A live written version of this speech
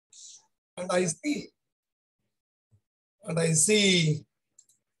And I see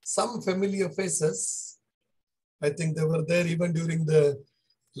some familiar faces. I think they were there even during the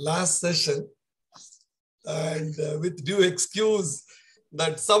last session. And with due excuse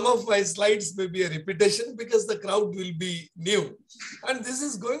that some of my slides may be a repetition because the crowd will be new. And this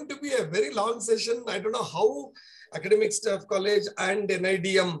is going to be a very long session. I don't know how Academic Staff College and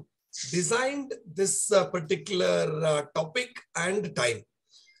NIDM designed this particular topic and time.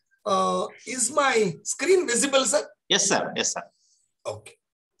 Is my screen visible, sir? Yes, sir. Yes, sir. Okay.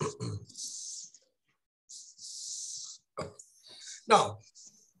 Now,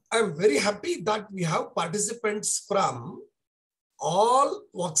 I'm very happy that we have participants from all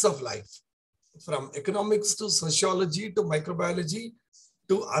walks of life, from economics to sociology to microbiology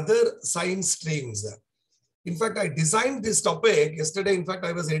to other science streams. In fact, I designed this topic yesterday. In fact,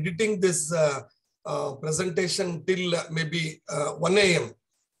 I was editing this presentation till maybe 1 a.m.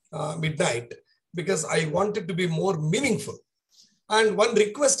 Midnight, because I wanted to be more meaningful. And one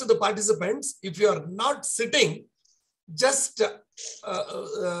request to the participants, if you are not sitting, just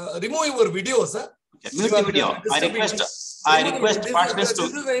remove your videos. Okay, mute the video. I request participants to.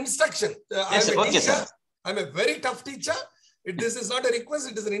 This is an instruction. Yes, okay, sir. I'm a very tough teacher. This is not a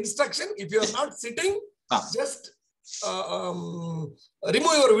request, it is an instruction. If you are not sitting, just remove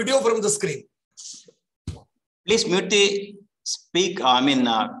your video from the screen. Please mute the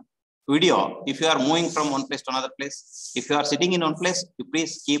video. If you are moving from one place to another place, if you are sitting in one place, you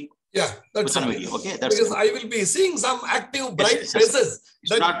please keep. Yeah, that's on video. Okay, that's because I will be seeing some active, bright faces.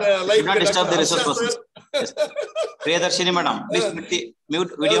 Should not disturb the resource persons. Yes. Priyadarshini madam, please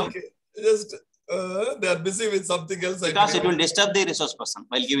mute video. Okay. Just they are busy with something else. Because it will disturb the resource person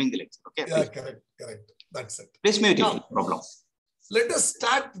while giving the lecture. Okay. Yeah, correct. That's it. Please mute it. No problem. Let us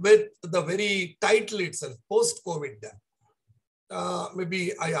start with the very title itself, post-COVID.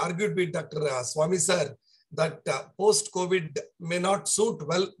 Maybe I argued with Dr. Swami sir that post-COVID may not suit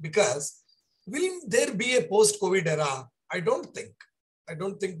well because will there be a post-COVID era? I don't think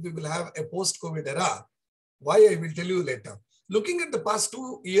we will have a post-COVID era. Why, I will tell you later. Looking at the past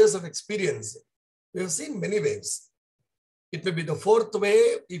 2 years of experience, we have seen many waves. It may be the fourth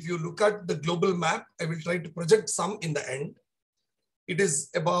wave. If you look at the global map, I will try to project some in the end. It is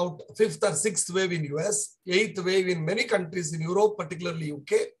about fifth or sixth wave in US, eighth wave in many countries in Europe, particularly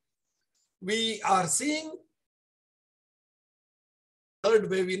UK. We are seeing third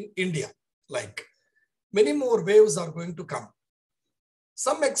wave in India. Like many more waves are going to come.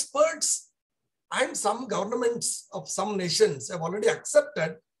 Some experts and some governments of some nations have already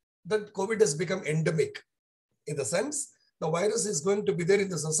accepted that COVID has become endemic. In the sense, the virus is going to be there in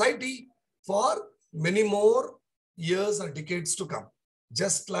the society for many more years or decades to come.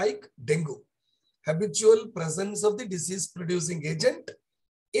 Just like dengue. Habitual presence of the disease-producing agent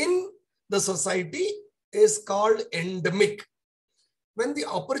in the society is called endemic. When the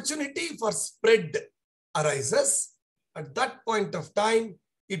opportunity for spread arises, at that point of time,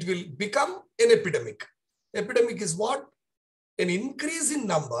 it will become an epidemic. Epidemic is what? An increase in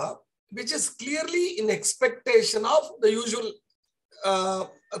number, which is clearly in expectation of the usual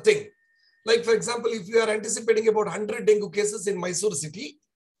thing. Like, for example, if you are anticipating about 100 dengue cases in Mysore city,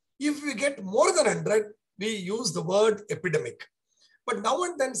 if we get more than 100, we use the word epidemic. But now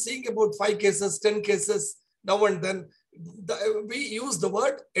and then seeing about 5 cases, 10 cases, now and then, we use the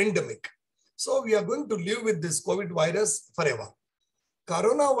word endemic. So we are going to live with this COVID virus forever.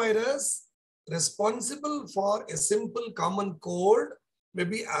 Coronavirus responsible for a simple common cold,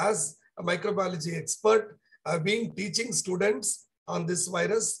 maybe as a microbiology expert, I've been teaching students on this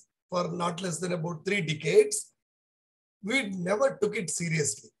virus for not less than about 3 decades. We never took it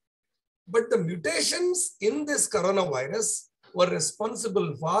seriously. But the mutations in this coronavirus were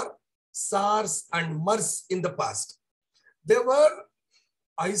responsible for SARS and MERS in the past. They were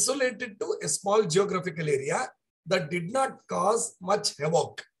isolated to a small geographical area that did not cause much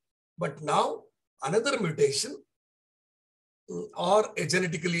havoc. But now another mutation or a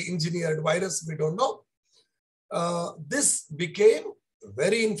genetically engineered virus, we don't know. This became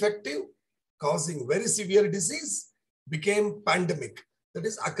very infective, causing very severe disease, became pandemic. That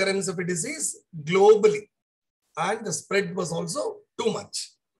is occurrence of a disease globally. And the spread was also too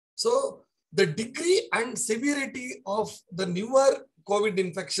much. So the degree and severity of the newer COVID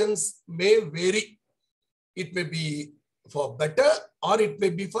infections may vary. It may be for better or it may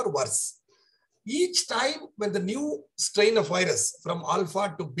be for worse. Each time when the new strain of virus from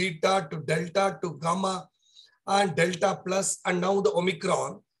alpha to beta to delta to gamma and delta plus and now the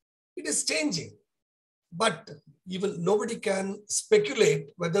Omicron, it is changing. But even nobody can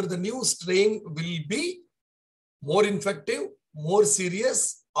speculate whether the new strain will be more infective, more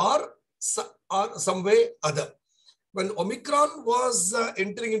serious, or or some way other. When Omicron was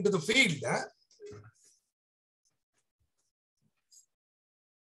entering into the field,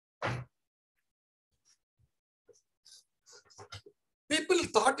 people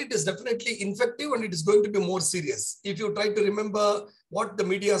thought it is definitely infective and it is going to be more serious. If you try to remember what the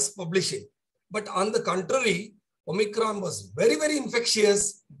media is publishing. But on the contrary, Omicron was very, very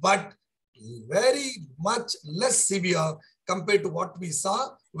infectious, but very much less severe compared to what we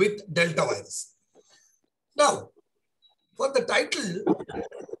saw with Delta virus. Now, for the title,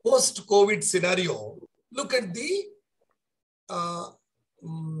 post-COVID scenario, look at the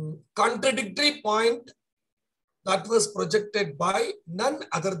contradictory point that was projected by none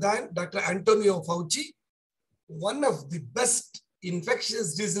other than Dr. Antonio Fauci, one of the best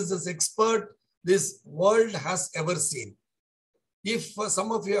infectious diseases expert this world has ever seen. If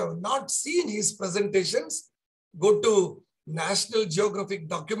some of you have not seen his presentations, go to National Geographic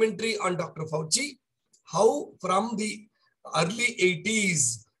documentary on Dr. Fauci, how from the early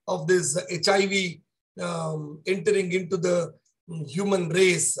 80s of this HIV entering into the human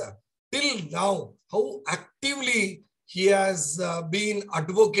race till now, how actively he has been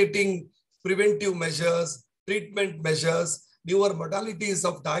advocating preventive measures, treatment measures, newer modalities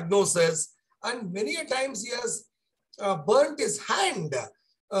of diagnosis, and many a times he has burnt his hand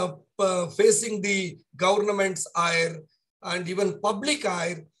facing the government's ire and even public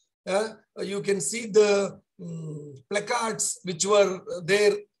ire. You can see the placards which were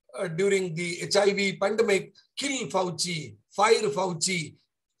there during the HIV pandemic, kill Fauci, fire Fauci,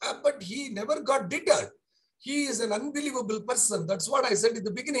 but he never got deterred. He is an unbelievable person. That's what I said in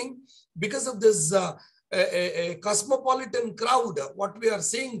the beginning. Because of this a cosmopolitan crowd, what we are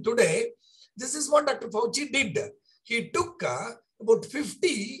seeing today, this is what Dr. Fauci did. He took about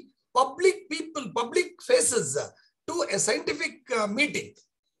 50 public people, public faces to a scientific meeting.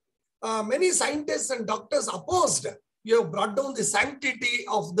 Many scientists and doctors opposed. You have brought down the sanctity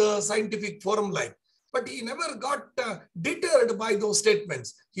of the scientific forum life. But he never got deterred by those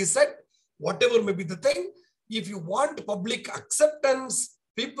statements. He said, whatever may be the thing, if you want public acceptance,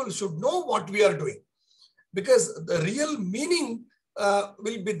 people should know what we are doing. Because the real meaning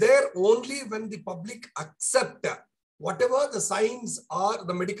will be there only when the public accept whatever the science or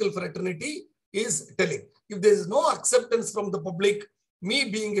the medical fraternity is telling. If there is no acceptance from the public, me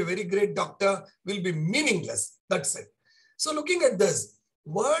being a very great doctor will be meaningless. That's it. So looking at this,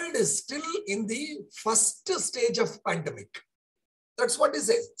 world is still in the first stage of pandemic. That's what he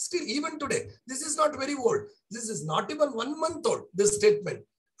says. Still, even today, this is not very old. This is not even 1 month old, this statement.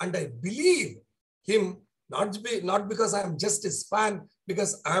 And I believe him not because I am just his fan,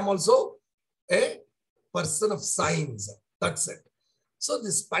 because I am also a person of science. That's it. So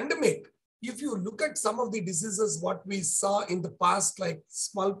this pandemic, if you look at some of the diseases, what we saw in the past, like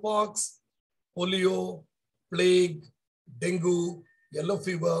smallpox, polio, plague, dengue, yellow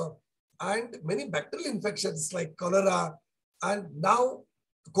fever, and many bacterial infections like cholera, and now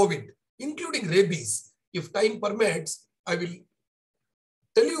COVID, including rabies. If time permits, I will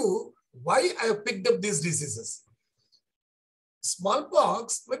tell you why I have picked up these diseases.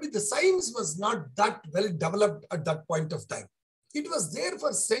 Smallpox, maybe the science was not that well developed at that point of time. It was there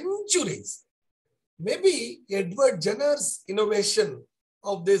for centuries. Maybe Edward Jenner's innovation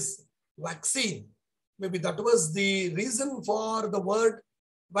of this vaccine, maybe that was the reason for the word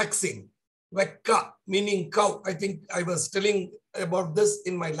vaccine. Vecca, meaning cow. I think I was telling about this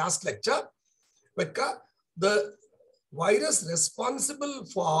in my last lecture. Vecca, the virus responsible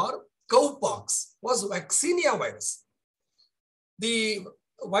for cowpox was vaccinia virus. The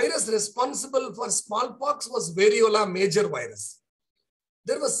virus responsible for smallpox was variola major virus.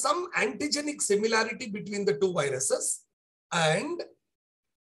 There was some antigenic similarity between the two viruses, and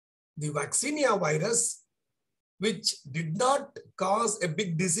the vaccinia virus, which did not cause a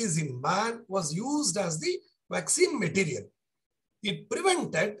big disease in man, was used as the vaccine material. It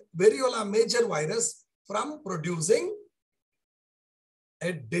prevented variola major virus from producing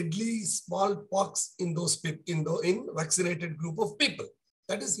a deadly smallpox in those people, in vaccinated group of people.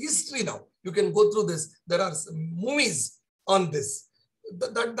 That is history now. You can go through this. There are movies on this.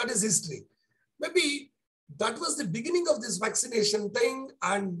 That is history. Maybe that was the beginning of this vaccination thing,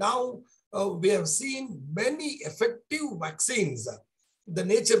 and now we have seen many effective vaccines. The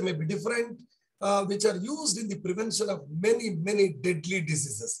nature may be different, which are used in the prevention of many, many deadly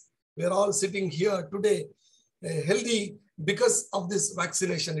diseases. We are all sitting here today healthy because of this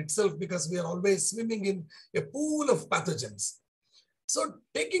vaccination itself, because we are always swimming in a pool of pathogens. So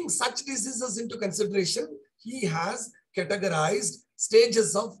taking such diseases into consideration, he has categorized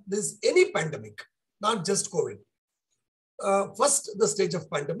stages of this, any pandemic, not just COVID. first the stage of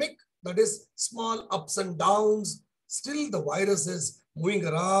pandemic, that is small ups and downs. Still the virus is moving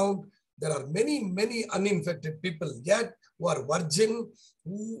around. There are many uninfected people yet who are virgin,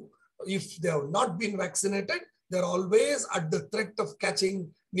 who, if they have not been vaccinated, they're always at the threat of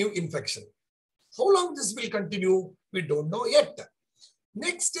catching new infection. How long this will continue, we don't know yet.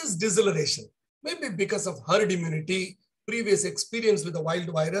 Next is deceleration. Maybe because of herd immunity, previous experience with the wild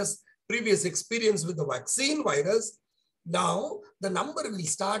virus, previous experience with the vaccine virus. Now the number will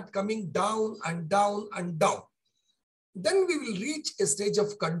start coming down and down and down. Then we will reach a stage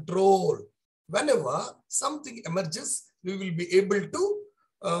of control. Whenever something emerges, we will be able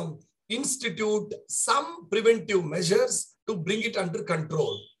to institute some preventive measures to bring it under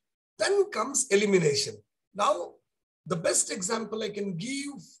control. Then comes elimination. Now, the best example I can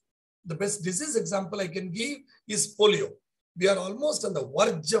give, the best disease example I can give is polio. We are almost on the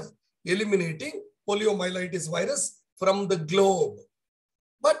verge of eliminating poliomyelitis virus from the globe.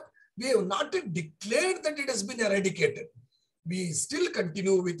 But we have not yet declared that it has been eradicated. We still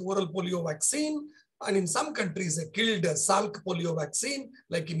continue with oral polio vaccine, and in some countries they killed a Salk polio vaccine,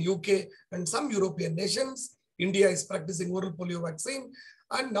 like in UK and some European nations. India is practicing oral polio vaccine,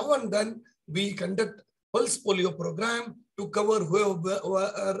 and now and then we conduct pulse polio program to cover who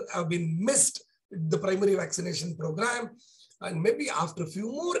have been missed the primary vaccination program. And maybe after a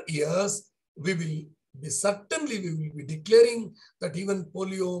few more years, we will be declaring that even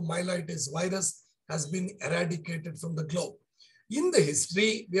poliomyelitis virus has been eradicated from the globe. In the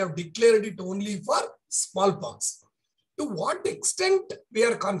history, we have declared it only for smallpox. To what extent we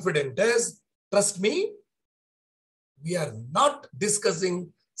are confident is, trust me, we are not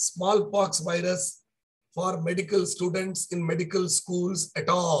discussing smallpox virus for medical students in medical schools at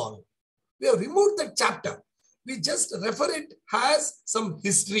all. We have removed that chapter. We just refer it as some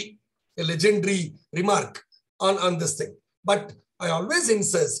history, a legendary remark on this thing. But I always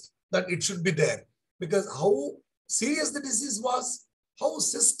insist that it should be there, because how serious the disease was, how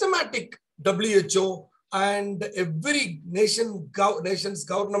systematic WHO and every nation's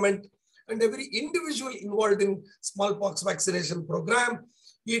government and every individual involved in smallpox vaccination program,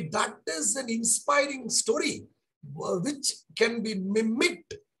 that is an inspiring story which can be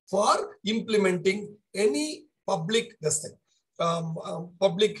mimicked for implementing any public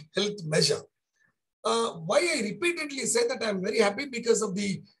public health measure. Why I repeatedly say that I'm very happy, because of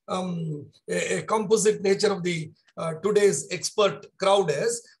the composite nature of the today's expert crowd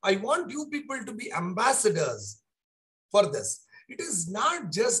is, I want you people to be ambassadors for this. It is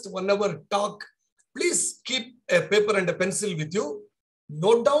not just 1 hour talk. Please keep a paper and a pencil with you.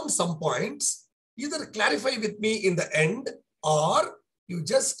 Note down some points. Either clarify with me in the end, or you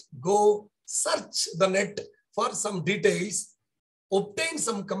just go search the net for some details, obtain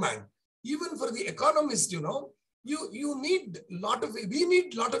some command. Even for the economist, we need we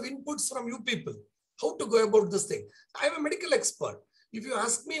need lot of inputs from you people, how to go about this thing. I'm a medical expert. If you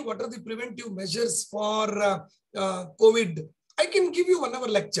ask me what are the preventive measures for COVID, I can give you 1 hour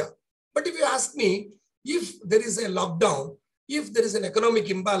lecture. But if you ask me, if there is a lockdown, if there is an economic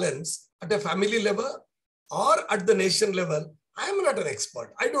imbalance at a family level or at the nation level, I am not an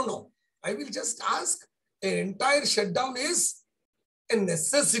expert. I don't know. I will just ask, an entire shutdown is a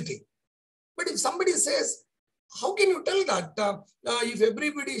necessity. But if somebody says, how can you tell that if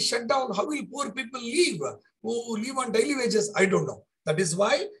everybody is shut down, how will poor people live who live on daily wages? I don't know. That is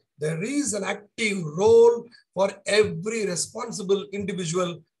why there is an active role for every responsible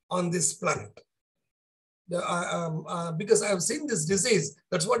individual on this planet. Because I have seen this disease.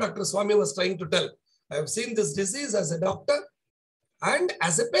 That's what Dr. Swami was trying to tell. I have seen this disease as a doctor and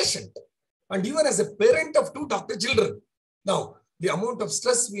as a patient, and even as a parent of 2 doctor children. Now, the amount of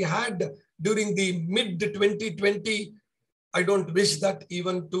stress we had during the mid-2020, I don't wish that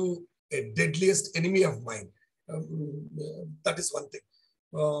even to a deadliest enemy of mine. That is one thing.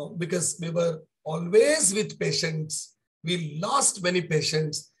 Because we were always with patients. We lost many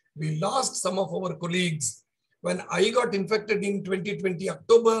patients. We lost some of our colleagues. When I got infected in 2020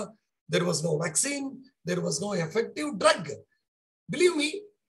 October, there was no vaccine. There was no effective drug. Believe me,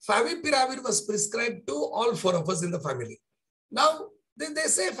 favipiravir was prescribed to all 4 of us in the family. Now, they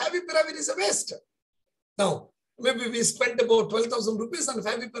say favipiravir is a waste. Now, maybe we spent about 12,000 rupees on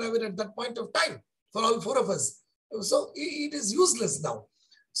favipiravir at that point of time for all 4 of us. So it is useless now.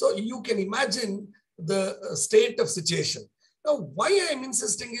 So you can imagine the state of situation. Now, why I am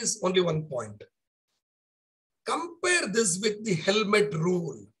insisting is only one point. Compare this with the helmet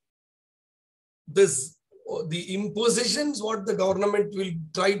rule. The impositions what the government will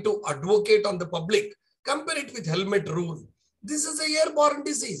try to advocate on the public. Compare it with helmet rule. This is a airborne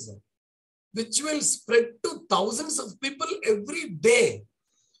disease. which will spread to thousands of people every day.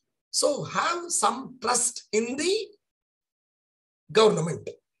 So have some trust in the government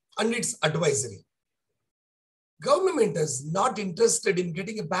and its advisory. Government is not interested in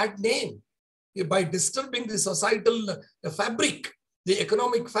getting a bad name by disturbing the societal fabric, the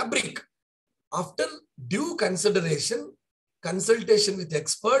economic fabric. After due consideration, consultation with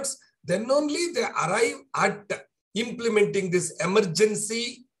experts, then only they arrive at implementing these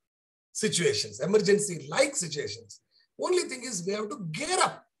emergency situations, emergency-like situations. Only thing is we have to gear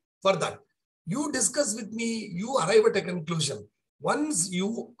up for that. You discuss with me, you arrive at a conclusion. Once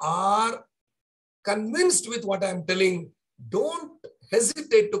you are convinced with what I am telling, don't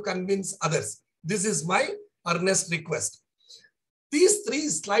hesitate to convince others. This is my earnest request. These 3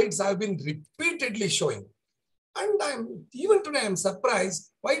 slides have been repeatedly showing. And even today, I'm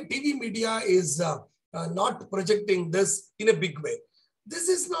surprised why TV media is not projecting this in a big way. This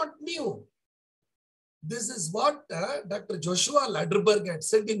is not new. This is what Dr. Joshua Lederberg had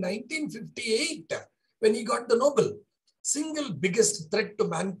said in 1958 when he got the Nobel. Single biggest threat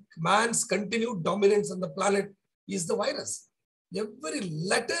to man's continued dominance on the planet is the virus. Every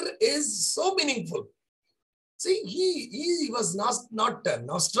letter is so meaningful. See, he was not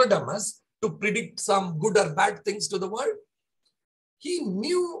Nostradamus to predict some good or bad things to the world. He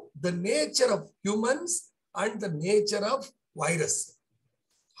knew the nature of humans and the nature of virus.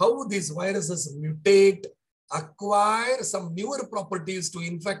 How these viruses mutate, acquire some newer properties to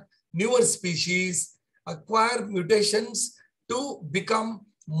infect newer species, acquire mutations to become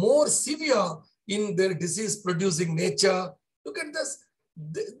more severe in their disease-producing nature. Look at this.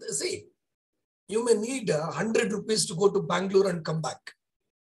 See, you may need 100 rupees to go to Bangalore and come back.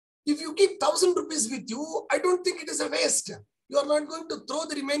 If you keep 1,000 rupees with you, I don't think it is a waste. You are not going to throw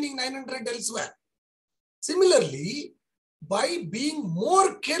the remaining 900 elsewhere. Similarly, by being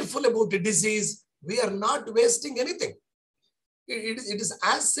more careful about a disease, we are not wasting anything. It is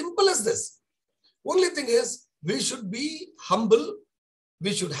as simple as this. Only thing is, we should be humble.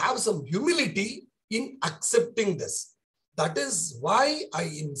 We should have some humility in accepting this. That is why I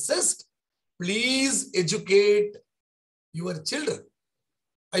insist, please educate your children.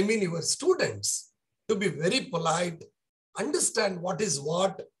 I mean your students, to be very polite, understand what is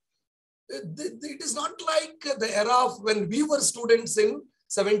what. It is not like the era of when we were students in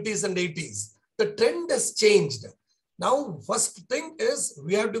 70s and 80s. The trend has changed. Now, first thing is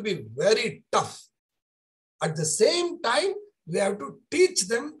we have to be very tough. At the same time, we have to teach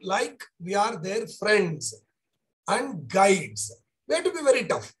them like we are their friends and guides. We have to be very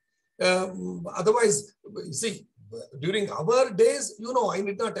tough. Otherwise, you see, during our days, I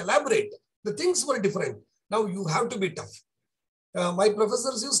need not elaborate. The things were different. Now you have to be tough. My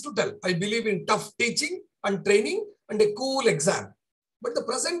professors used to tell, I believe in tough teaching and training and a cool exam. But the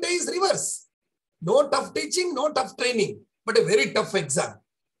present day is reverse. No tough teaching, no tough training, but a very tough exam.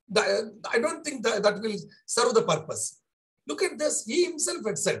 I don't think that will serve the purpose. Look at this. He himself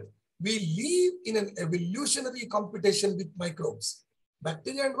had said, we live in an evolutionary competition with microbes,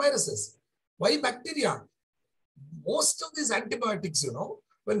 bacteria and viruses. Why bacteria? Most of these antibiotics,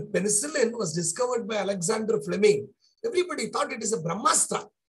 when penicillin was discovered by Alexander Fleming, everybody thought it is a Brahmastra.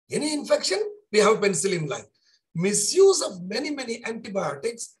 Any infection, we have penicillin like. Misuse of many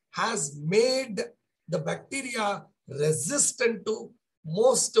antibiotics has made the bacteria resistant to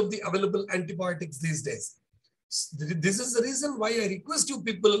most of the available antibiotics these days. This is the reason why I request you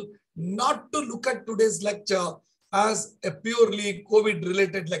people not to look at today's lecture as a purely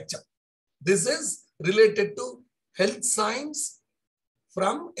COVID-related lecture. This is related to health science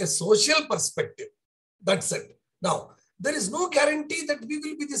from a social perspective. That's it. Now, there is no guarantee that we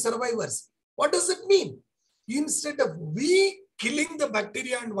will be the survivors. What does it mean? Instead of we killing the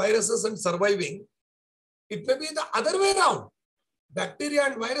bacteria and viruses and surviving, it may be the other way around. Bacteria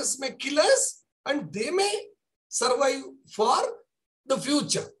and virus may kill us and they may survive for the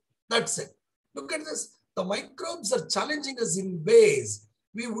future. That's it. Look at this. The microbes are challenging us in ways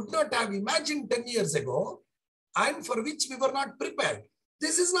we would not have imagined 10 years ago and for which we were not prepared.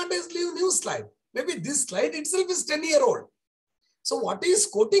 This is not a new slide. Maybe this slide itself is 10-year-old. So what he is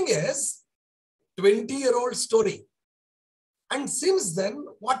quoting is 20-year-old story. And since then,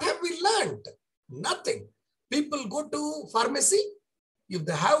 what have we learned? Nothing. People go to pharmacy. If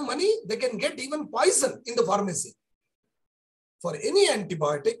they have money, they can get even poison in the pharmacy. For any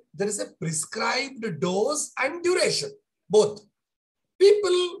antibiotic, there is a prescribed dose and duration, both.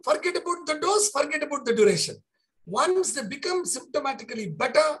 People forget about the dose, forget about the duration. Once they become symptomatically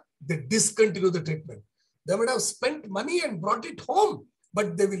better, they discontinue the treatment. They would have spent money and brought it home,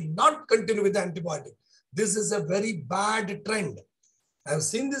 but they will not continue with the antibiotic. This is a very bad trend. I've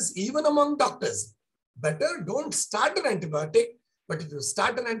seen this even among doctors. Better don't start an antibiotic, but if you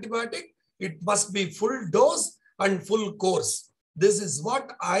start an antibiotic, it must be full dose and full course. This is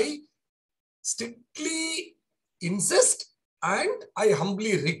what I strictly insist and I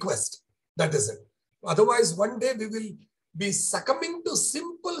humbly request. That is it. Otherwise, one day we will be succumbing to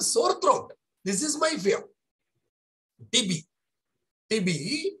simple sore throat. This is my fear. TB.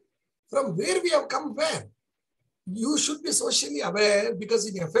 TB, from where we have come where? You should be socially aware because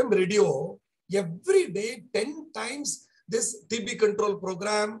in FM radio, every day 10 times this TB control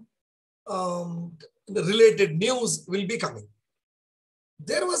program related news will be coming.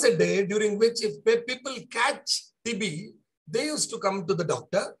 There was a day during which if people catch TB, they used to come to the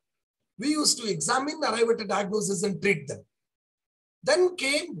doctor. We used to examine, arrive at a diagnosis and treat them. Then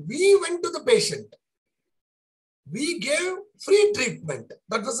we went to the patient. We gave free treatment.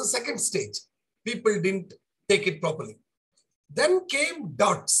 That was the second stage. People didn't take it properly. Then came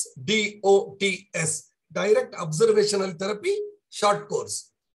DOTS, D-O-T-S, direct observational therapy, short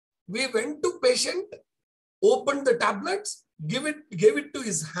course. We went to patient, opened the tablets, gave it to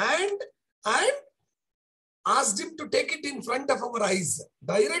his hand and asked him to take it in front of our eyes.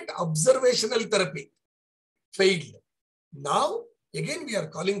 Direct observational therapy. Failed. Now, again, we are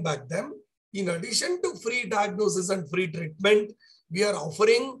calling back them. In addition to free diagnosis and free treatment, we are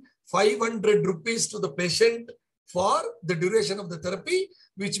offering 500 rupees to the patient for the duration of the therapy,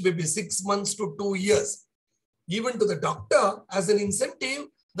 which may be 6 months to 2 years. Even to the doctor, as an incentive,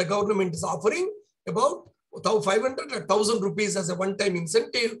 the government is offering about 500 or 1,000 rupees as a one-time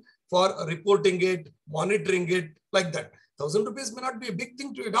incentive for reporting it, monitoring it, like that. 1,000 rupees may not be a big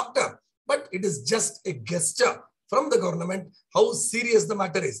thing to a doctor, but it is just a gesture from the government how serious the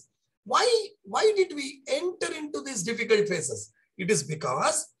matter is. Why did we enter into these difficult phases? It is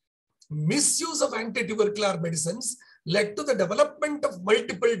because misuse of anti-tubercular medicines led to the development of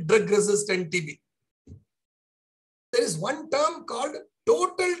multiple drug-resistant TB. There is one term called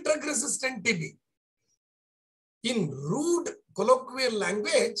total drug-resistant TB. In rude colloquial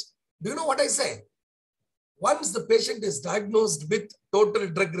language, do you know what I say? Once the patient is diagnosed with total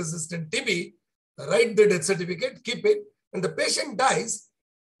drug-resistant TB, write the death certificate, keep it, and the patient dies,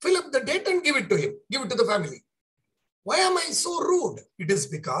 fill up the date and give it to him, give it to the family. Why am I so rude? It is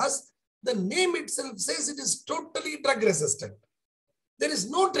because the name itself says it is totally drug resistant. There is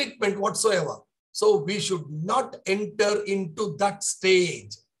no treatment whatsoever. So we should not enter into that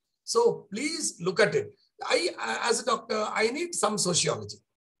stage. So please look at it. As a doctor, I need some sociology.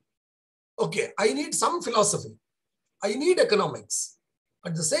 Okay, I need some philosophy. I need economics.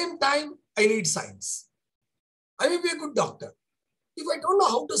 At the same time, I need science. I may be a good doctor. If I don't know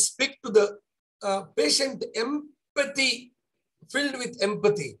how to speak to the patient empathy, filled with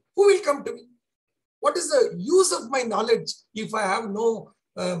empathy, who will come to me? What is the use of my knowledge if I have no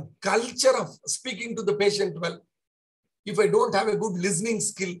culture of speaking to the patient well? If I don't have a good listening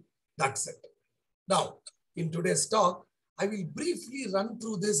skill, that's it. Now, in today's talk, I will briefly run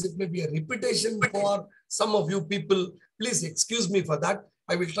through this. It may be a repetition for some of you people. Please excuse me for that.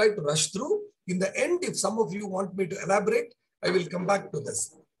 I will try to rush through. In the end, if some of you want me to elaborate, I will come back to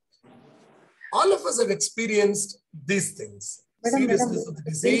this. All of us have experienced these things. Seriousness of the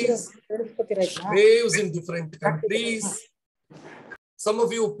disease, waves in different countries. Some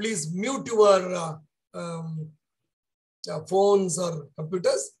of you, please mute your phones or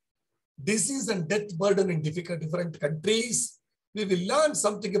computers. Disease and death burden in different countries. We will learn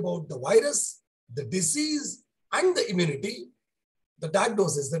something about the virus, the disease, and the immunity, the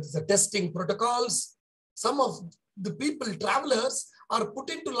diagnosis, that is the testing protocols. Some of the people, travelers, are put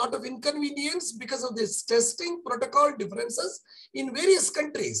into a lot of inconvenience because of this testing protocol differences in various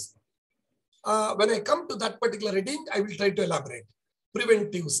countries. When I come to that particular heading, I will try to elaborate.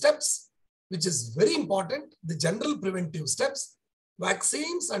 Preventive steps, which is very important, the general preventive steps,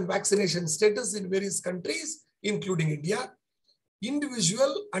 vaccines and vaccination status in various countries, including India,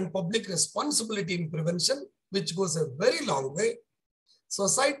 individual and public responsibility in prevention, which goes a very long way,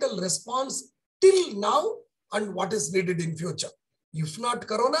 societal response till now and what is needed in future. If not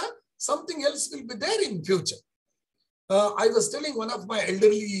corona, something else will be there in future. I was telling one of my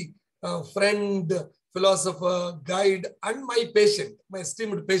elderly friend, philosopher, guide, and my patient, my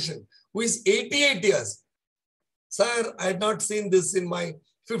esteemed patient, who is 88 years. Sir, I had not seen this in my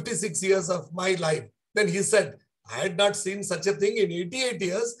 56 years of my life. Then he said, I had not seen such a thing in 88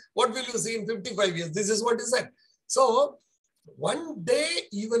 years. What will you see in 55 years? This is what he said. So one day,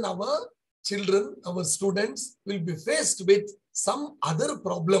 even our children, our students will be faced with some other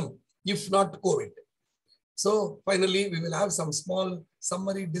problem, if not COVID. So finally, we will have some small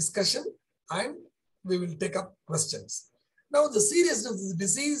summary discussion and we will take up questions. Now the seriousness of the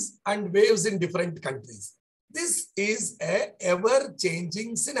disease and waves in different countries. This is a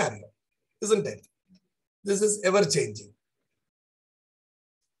ever-changing scenario, isn't it? This is ever-changing.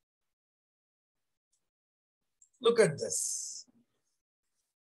 Look at this.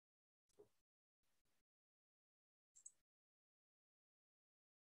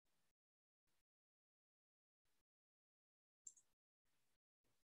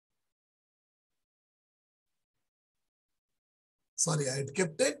 Sorry, I had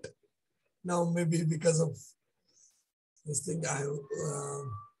kept it. Now maybe because of this thing,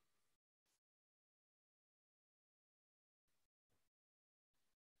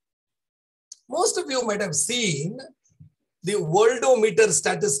 most of you might have seen the worldometer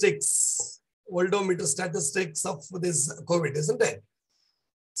statistics of this COVID, isn't it?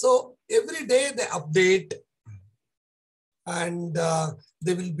 So every day they update and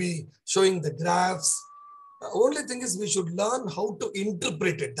they will be showing the graphs. The only thing is we should learn how to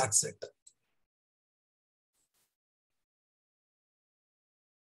interpret it. That's it.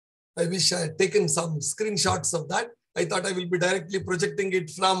 I wish I had taken some screenshots of that. I thought I will be directly projecting it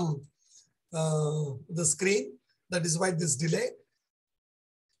from the screen. That is why this delay.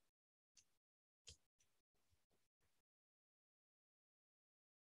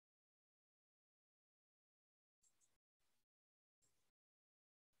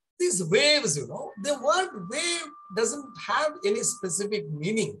 These waves, you know, the word wave doesn't have any specific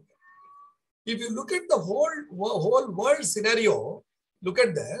meaning. If you look at the whole world scenario, look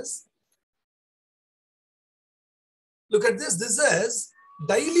at this. Look at this. This is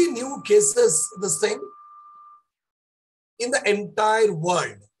daily new cases, this thing, in the entire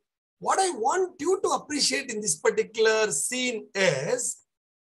world. What I want you to appreciate in this particular scene is,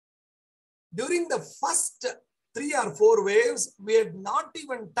 during the first 3 or 4 waves, we had not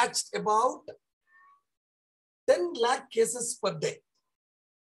even touched about 10 lakh cases per day.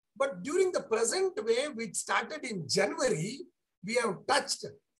 But during the present wave, which started in January, we have touched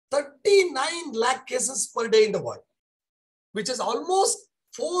 39 lakh cases per day in the world, which is almost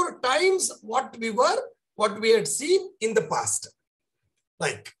 4 times what we had seen in the past.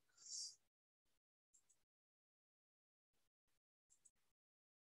 Like,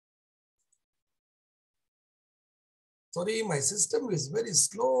 sorry, my system is very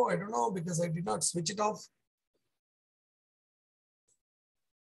slow. I don't know because I did not switch it off.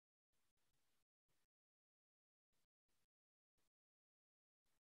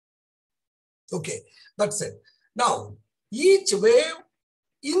 Okay, that's it. Now, each wave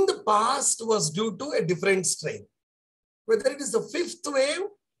in the past was due to a different strain. Whether it is the 5th wave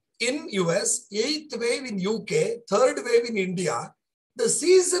in US, 8th wave in UK, 3rd wave in India, the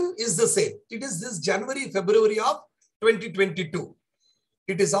season is the same. It is this January, February of 2022.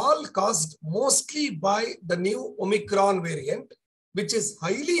 It is all caused mostly by the new Omicron variant, which is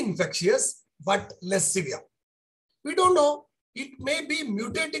highly infectious but less severe. We don't know. It may be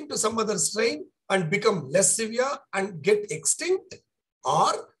mutating to some other strain and become less severe and get extinct,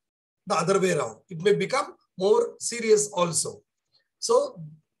 or the other way around. It may become more serious also. So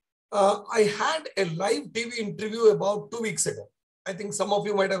I had a live TV interview about 2 weeks ago. I think some of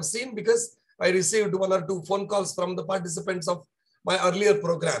you might have seen because I received 1 or 2 phone calls from the participants of my earlier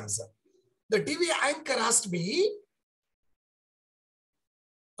programs. The TV anchor asked me,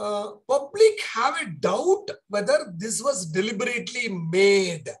 public have a doubt whether this was deliberately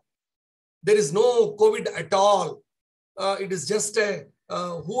made. There is no COVID at all. It is just a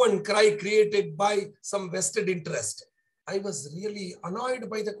hue and cry created by some vested interest. I was really annoyed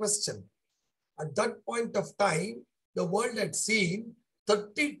by the question. At that point of time, the world had seen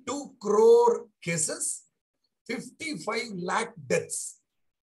 32 crore cases, 55 lakh deaths.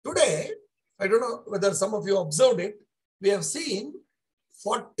 Today, I don't know whether some of you observed it, we have seen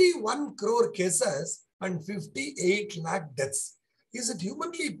 41 crore cases and 58 lakh deaths. Is it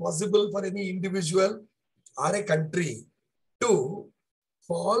humanly possible for any individual or a country to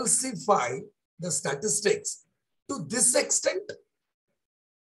falsify the statistics to this extent?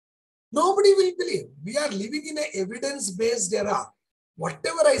 Nobody will believe. We are living in an evidence-based era.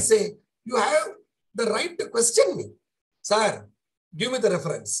 Whatever I say, you have the right to question me. Sir, give me the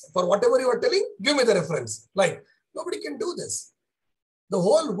reference. For whatever you are telling, give me the reference. Like, nobody can do this. The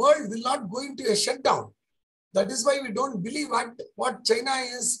whole world will not go into a shutdown. That is why we don't believe what China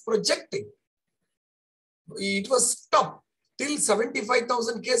is projecting. It was stopped. Till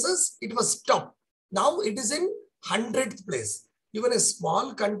 75,000 cases, it was stopped. Now it is in 100th place. Even a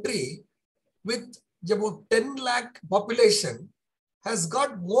small country with about 10 lakh population has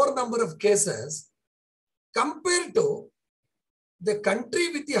got more number of cases compared to the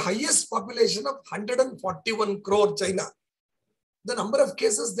country with the highest population of 141 crore, China. The number of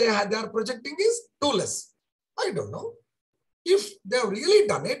cases they are projecting is too less. I don't know. If they have really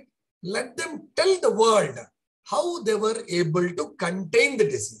done it, let them tell the world how they were able to contain the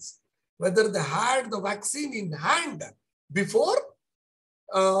disease. Whether they had the vaccine in hand before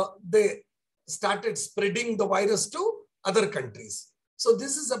they started spreading the virus to other countries. So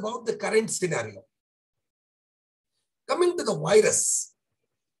this is about the current scenario. Coming to the virus,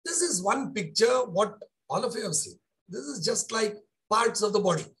 this is one picture what all of you have seen. This is just like parts of the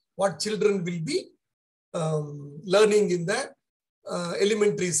body, what children will be learning in the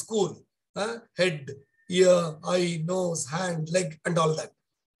elementary school. Head, ear, eye, nose, hand, leg, and all that.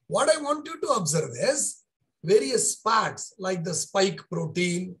 What I want you to observe is various parts like the spike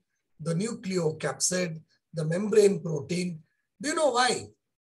protein, the nucleocapsid, the membrane protein. Do you know why?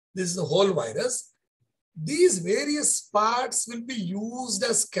 This is the whole virus. These various parts will be used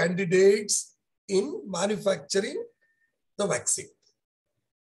as candidates in manufacturing the vaccine.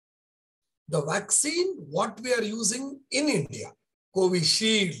 The vaccine, what we are using in India,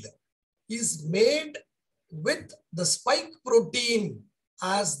 Covishield, is made with the spike protein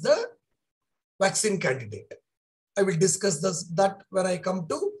as the vaccine candidate. I will discuss that when I come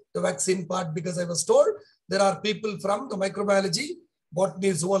to the vaccine part, because I was told there are people from the microbiology,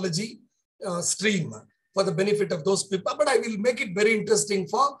 botany, zoology stream for the benefit of those people. But I will make it very interesting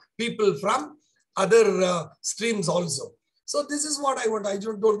for people from other streams also. So this is what I want. I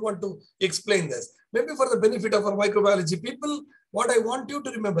don't want to explain this. Maybe for the benefit of our microbiology people, what I want you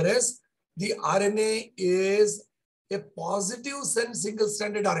to remember is the RNA is a positive sense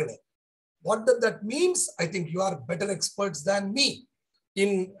single-stranded RNA. What does that mean? I think you are better experts than me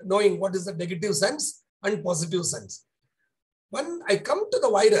in knowing what is the negative sense and positive sense. When I come to the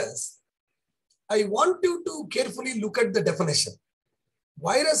virus, I want you to carefully look at the definition.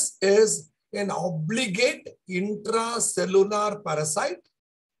 Virus is an obligate intracellular parasite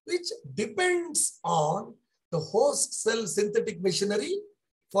which depends on the host cell synthetic machinery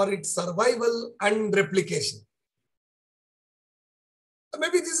for its survival and replication.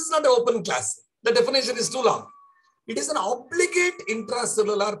 Maybe this is not an open class. The definition is too long. It is an obligate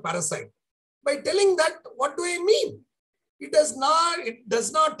intracellular parasite. By telling that, what do I mean? It does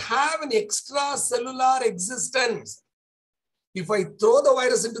not have an extracellular existence. If I throw the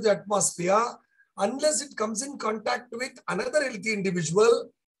virus into the atmosphere, unless it comes in contact with another healthy individual,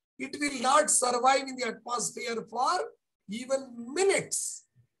 it will not survive in the atmosphere for even minutes.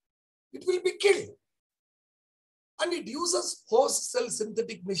 It will be killed. And it uses host cell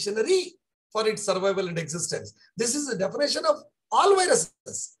synthetic machinery for its survival and existence. This is the definition of all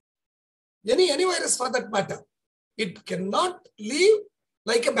viruses. Any virus for that matter. It cannot live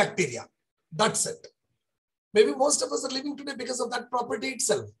like a bacteria. That's it. Maybe most of us are living today because of that property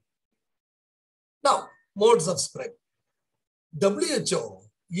itself. Now, modes of spread. WHO,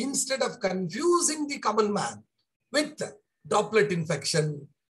 instead of confusing the common man with droplet infection,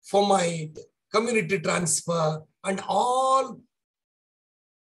 fomite, community transfer, and all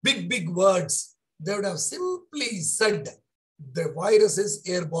big words, they would have simply said the virus is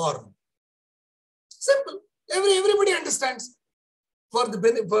airborne. Simple. Everybody understands.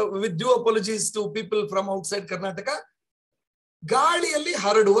 With due apologies to people from outside Karnataka, ಗಾಳಿಯಲ್ಲಿ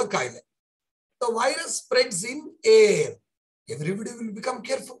ಹರಡುವ ಕಾಯಿಲೆ. The virus spreads in air. Everybody will become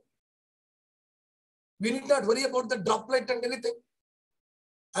careful. We need not worry about the droplet and anything.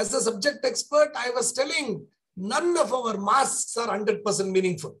 As the subject expert, I was telling none of our masks are 100%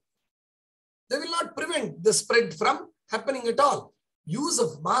 meaningful. They will not prevent the spread from happening at all. Use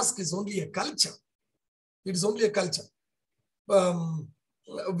of mask is only a culture. It is only a culture.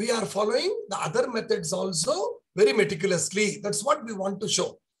 We are following the other methods also very meticulously. That's what we want to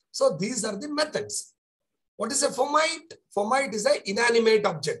show. So these are the methods. What is a fomite? Fomite is an inanimate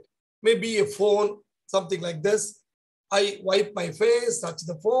object. Maybe a phone, something like this. I wipe my face, touch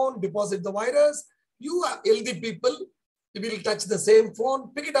the phone, deposit the virus. You are healthy people. You will touch the same phone,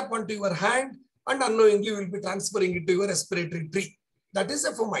 pick it up onto your hand, and unknowingly you will be transferring it to your respiratory tree. That is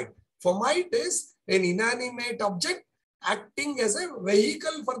a fomite. Fomite is an inanimate object acting as a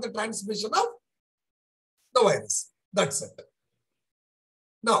vehicle for the transmission of the virus. That's it.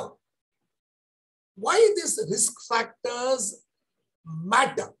 Now, why these risk factors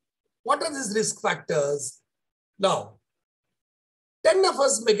matter? What are these risk factors? Now, 10 of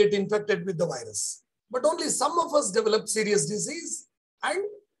us may get infected with the virus, but only some of us develop serious disease and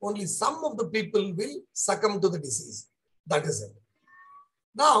only some of the people will succumb to the disease. That is it.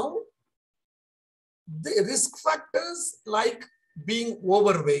 Now, the risk factors like being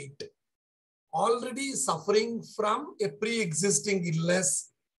overweight, already suffering from a pre-existing illness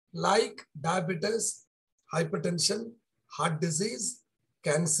like diabetes, hypertension, heart disease,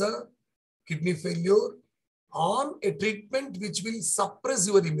 cancer, kidney failure, on a treatment which will suppress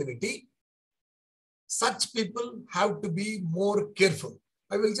your immunity, such people have to be more careful.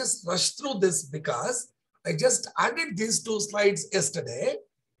 I will just rush through this because I just added these 2 slides yesterday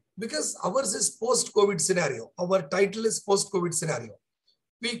because ours is post-COVID scenario. Our title is post-COVID scenario.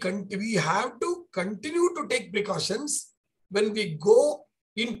 We have to continue to take precautions when we go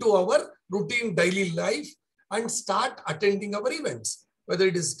into our routine daily life and start attending our events, whether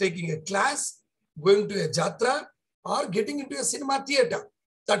it is taking a class, going to a jatra, or getting into a cinema theater.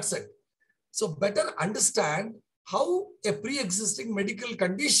 That's it. So better understand how a pre-existing medical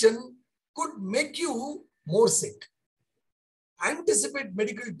condition could make you more sick. Anticipate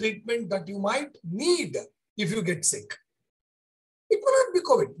medical treatment that you might need if you get sick. It will not be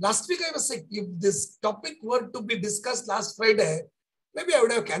COVID. Last week I was sick. If this topic were to be discussed last Friday, maybe I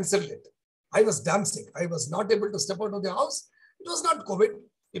would have cancelled it. I was damn sick. I was not able to step out of the house. It was not COVID.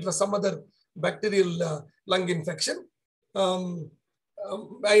 It was some other bacterial lung infection.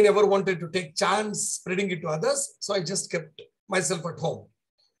 I never wanted to take chance spreading it to others. So I just kept myself at home.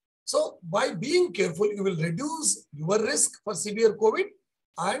 So by being careful, you will reduce your risk for severe COVID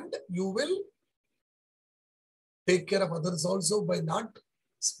and you will take care of others also by not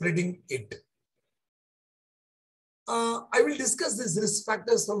spreading it. I will discuss these risk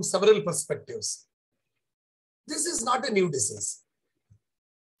factors from several perspectives. This is not a new disease,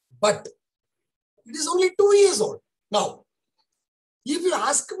 but it is only 2 years old. Now, if you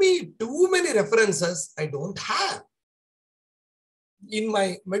ask me too many references, I don't have. In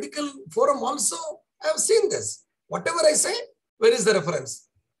my medical forum also, I have seen this. Whatever I say, where is the reference?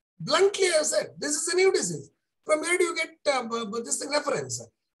 Bluntly, I have said, this is a new disease. From where do you get this reference?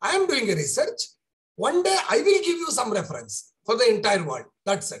 I am doing a research. One day, I will give you some reference for the entire world.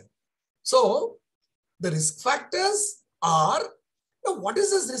 That's it. So, the risk factors are, now what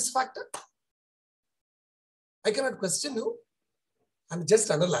is this risk factor? I cannot question you. And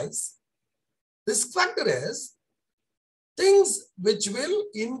just analyze. Risk factor is things which will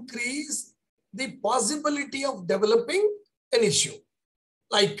increase the possibility of developing an issue.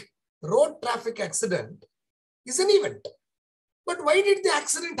 Like road traffic accident is an event. But why did the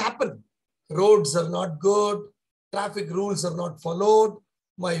accident happen? Roads are not good. Traffic rules are not followed.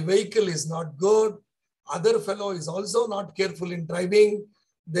 My vehicle is not good. Other fellow is also not careful in driving.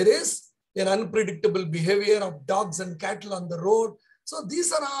 There is an unpredictable behavior of dogs and cattle on the road. So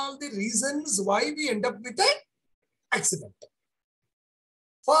these are all the reasons why we end up with an accident.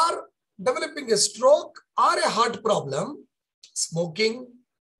 For developing a stroke or a heart problem, smoking,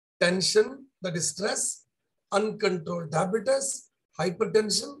 tension, that is stress, uncontrolled diabetes,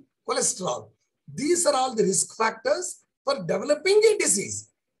 hypertension, cholesterol. These are all the risk factors for developing a disease,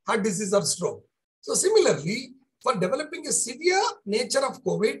 heart disease or stroke. So similarly, for developing a severe nature of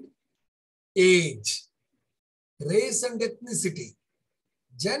COVID, age, race and ethnicity,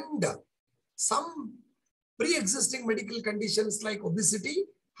 gender, some pre-existing medical conditions like obesity,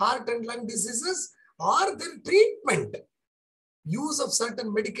 heart and lung diseases, or their treatment, use of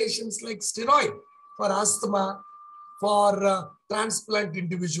certain medications like steroid for asthma, for transplant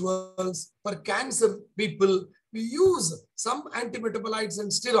individuals, for cancer people, we use some antimetabolites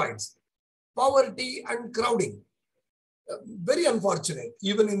and steroids. Poverty and crowding, very unfortunate.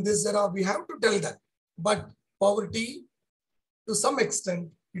 Even in this era, we have to tell that. But poverty, to some extent,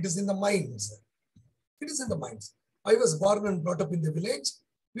 it is in the minds. It is in the minds. I was born and brought up in the village.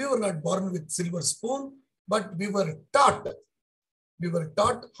 We were not born with silver spoon, but we were taught. We were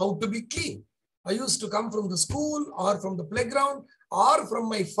taught how to be clean. I used to come from the school or from the playground or from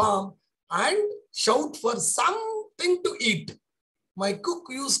my farm and shout for something to eat. My cook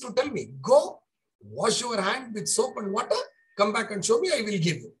used to tell me, go wash your hand with soap and water, come back and show me, I will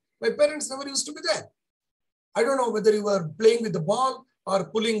give you. My parents never used to be there. I don't know whether you were playing with the ball or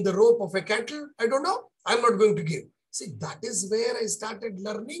pulling the rope of a cattle. I don't know. I'm not going to give. See, that is where I started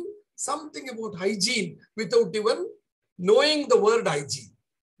learning something about hygiene without even knowing the word hygiene.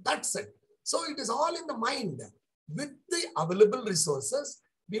 That's it. So it is all in the mind. With the available resources,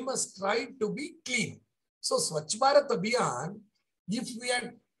 we must try to be clean. So Swachh Bharat Abhiyan, if we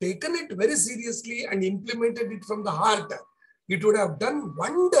had taken it very seriously and implemented it from the heart, it would have done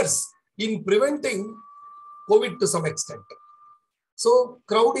wonders in preventing COVID to some extent. So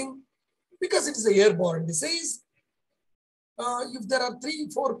crowding, because it is a airborne disease, if there are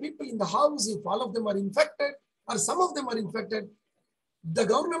 3-4 people in the house, if all of them are infected or some of them are infected, the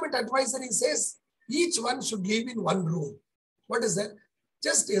government advisory says each one should live in one room. What is that?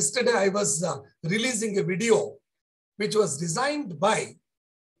 Just yesterday, I was releasing a video which was designed by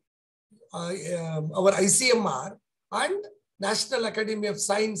our ICMR and National Academy of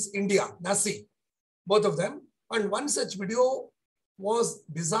Science India, NASI, both of them. And one such video was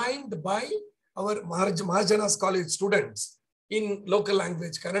designed by our Maharaja's college students in local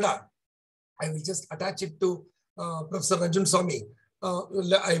language, Kannada. I will just attach it to Professor Ranjan Swami.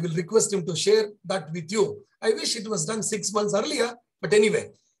 I will request him to share that with you. I wish it was done 6 months earlier, but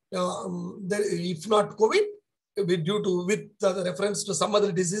anyway, if not COVID, with reference to some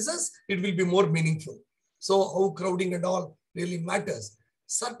other diseases, it will be more meaningful. So how crowding and all really matters.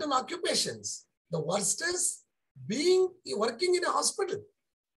 Certain occupations, the worst is working in a hospital,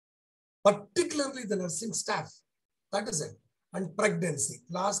 particularly the nursing staff. That is it. And pregnancy,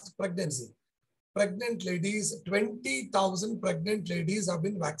 last pregnancy. Pregnant ladies, 20,000 pregnant ladies have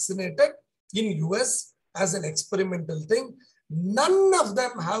been vaccinated in US as an experimental thing. None of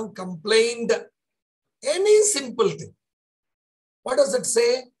them have complained any simple thing. What does it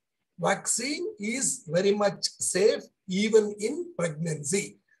say? Vaccine is very much safe even in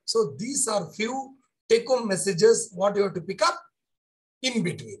pregnancy. So these are few take-home messages what you have to pick up in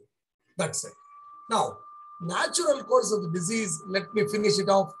between. That's it. Now, natural course of the disease, let me finish it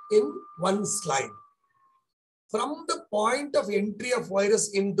off in one slide. From the point of entry of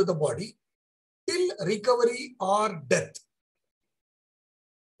virus into the body till recovery or death,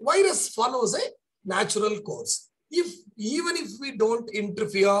 virus follows a natural course. Even if we don't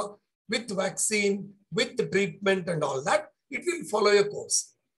interfere with vaccine, with the treatment and all that, it will follow a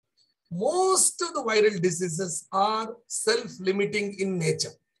course. Most of the viral diseases are self-limiting in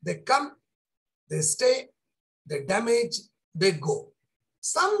nature. They come, they stay, they damage, they go.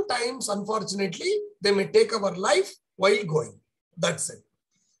 Sometimes, unfortunately, they may take our life while going. That's it.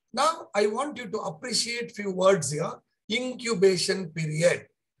 Now, I want you to appreciate few words here. Incubation period.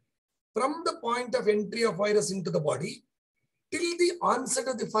 From the point of entry of virus into the body till the onset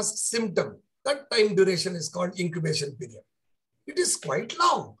of the first symptom, that time duration is called incubation period. It is quite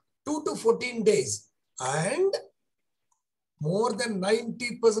long, 2 to 14 days. And more than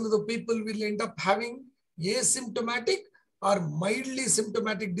 90% of the people will end up having asymptomatic or mildly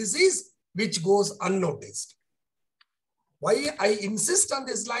symptomatic disease, which goes unnoticed. Why I insist on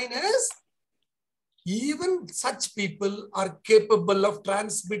this line is, even such people are capable of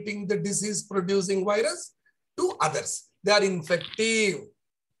transmitting the disease-producing virus to others. They are infective.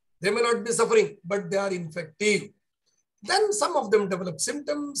 They may not be suffering, but they are infective. Then some of them develop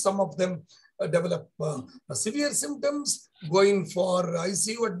symptoms, some of them develop severe symptoms, going for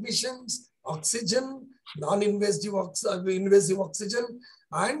ICU admissions, oxygen, non-invasive invasive oxygen,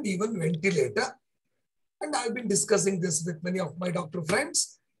 and even ventilator. And I've been discussing this with many of my doctor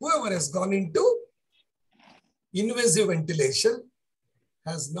friends. Whoever has gone into invasive ventilation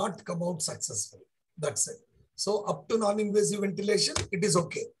has not come out successful. That's it. So up to non-invasive ventilation, it is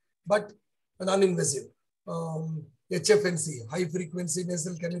okay. But non-invasive, HFNC, high frequency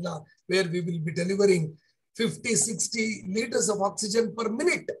nasal cannula, where we will be delivering 50, 60 liters of oxygen per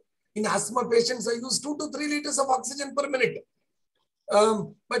minute. In asthma patients, I use 2 to 3 liters of oxygen per minute.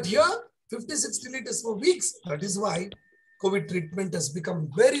 But here, 50, 60 liters for weeks. That is why COVID treatment has become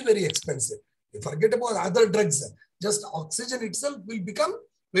very, very expensive. You forget about other drugs. Just oxygen itself will become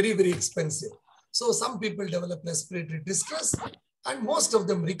very, very expensive. So some people develop respiratory distress and most of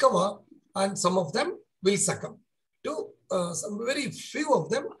them recover and some of them will succumb. Some very few of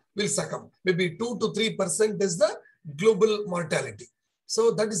them will succumb. Maybe 2 to 3% is the global mortality.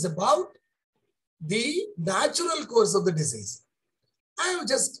 So that is about the natural course of the disease. I have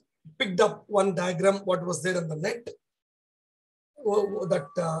just picked up one diagram, what was there on the net. That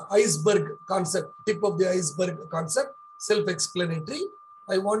iceberg concept, tip of the iceberg concept, self-explanatory.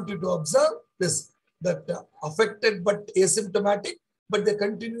 I want you to observe this, that affected but asymptomatic, but they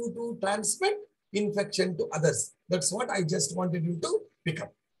continue to transmit infection to others. That's what I just wanted you to pick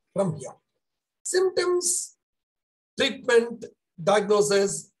up from here. Symptoms, treatment,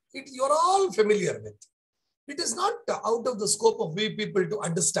 diagnosis, you're all familiar with. It is not out of the scope of we people to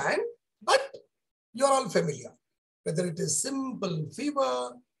understand, but you're all familiar. Whether it is simple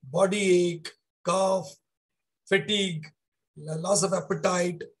fever, body ache, cough, fatigue, loss of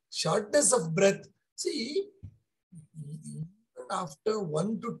appetite, shortness of breath. See, even after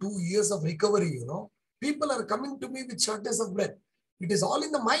 1 to 2 years of recovery, people are coming to me with shortness of breath. It is all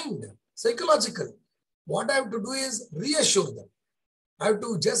in the mind, psychological. What I have to do is reassure them. I have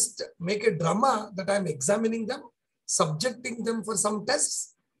to just make a drama that I'm examining them, subjecting them for some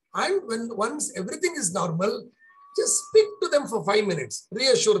tests. And once everything is normal, just speak to them for 5 minutes,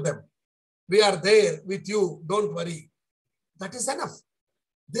 reassure them. We are there with you, don't worry. That is enough.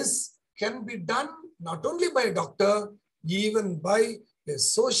 This can be done not only by a doctor, even by a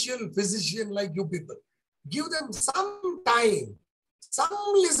social physician like you people. Give them some time, some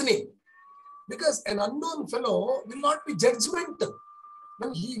listening. Because an unknown fellow will not be judgmental.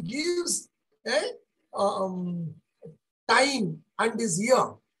 When he gives a time and his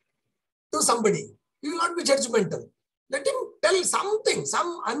ear to somebody, he will not be judgmental. Let him tell something,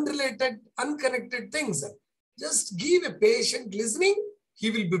 some unrelated, unconnected things. Just give a patient listening, he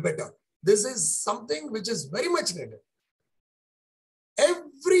will be better. This is something which is very much needed.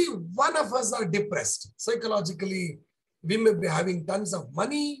 Every one of us are depressed. Psychologically, we may be having tons of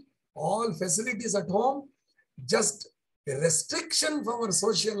money, all facilities at home. Just a restriction for our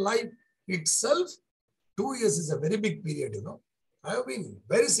social life itself, 2 years is a very big period, you know. I have been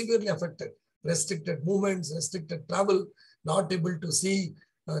very severely affected. Restricted movements, restricted travel, not able to see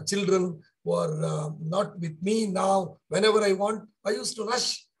children who are not with me now. Whenever I want, I used to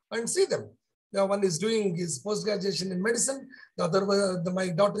rush and see them. Now one is doing his post-graduation in medicine. The other, my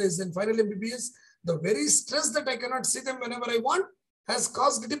daughter is in final MBBS. The very stress that I cannot see them whenever I want has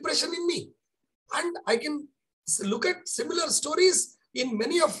caused depression in me. And I can look at similar stories in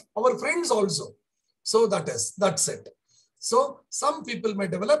many of our friends also. So that's it. So some people may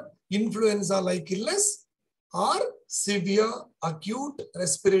develop influenza-like illness or severe acute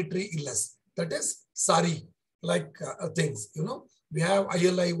respiratory illness. That is SARI-like things. You know, we have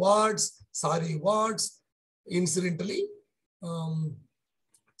ILI wards, SARI wards. Incidentally,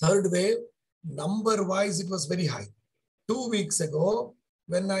 third wave, number-wise, it was very high. 2 weeks ago,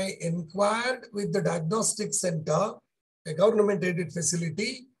 when I inquired with the diagnostic center, a government-aided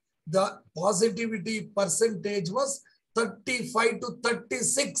facility, the positivity percentage was 35 to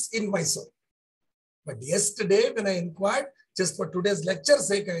 36 in Mysore. But yesterday, when I inquired, just for today's lecture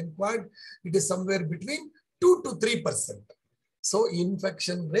sake, I inquired, it is somewhere between 2 to 3%. So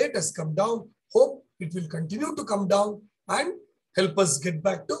infection rate has come down. Hope it will continue to come down and help us get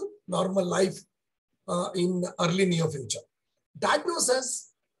back to normal life in early near future.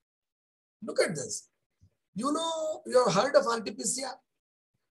 Diagnosis, look at this. You know, you have heard of RT-PCR,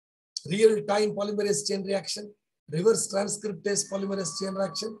 real-time polymerase chain reaction, reverse transcriptase polymerase chain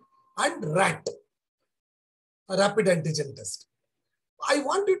reaction, and RAT, a rapid antigen test. I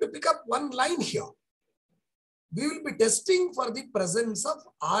want you to pick up one line here. We will be testing for the presence of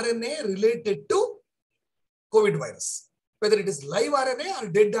RNA related to COVID virus. Whether it is live RNA or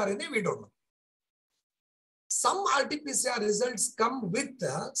dead RNA, we don't know. Some RT-PCR results come with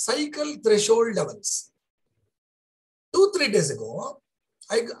cycle threshold levels. 2-3 days ago,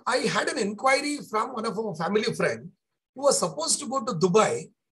 I had an inquiry from one of our family friends who was supposed to go to Dubai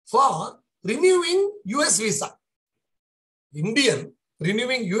for renewing US visa. Indian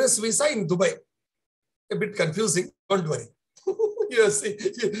renewing US visa in Dubai. A bit confusing, don't worry.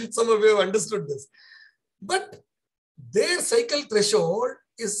 Some of you have understood this. But their cycle threshold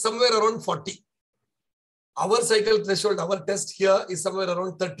is somewhere around 40. Our cycle threshold, our test here is somewhere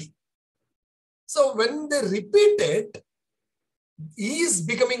around 30. So when they repeat it, he is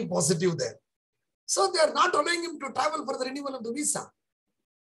becoming positive there. So they are not allowing him to travel for the renewal of the visa.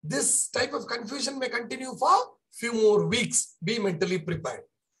 This type of confusion may continue for few more weeks. Be mentally prepared.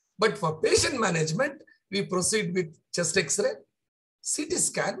 But for patient management, we proceed with chest X-ray, CT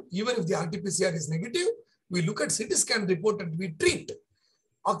scan. Even if the RT-PCR is negative, we look at CT scan report and we treat.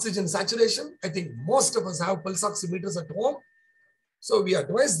 Oxygen saturation, I think most of us have pulse oximeters at home. So we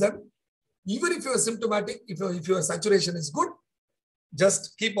advise them, even if you are symptomatic, if your saturation is good,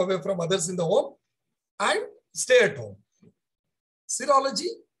 just keep away from others in the home and stay at home. Serology.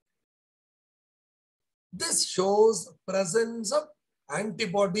 This shows presence of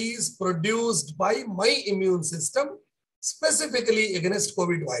antibodies produced by my immune system, specifically against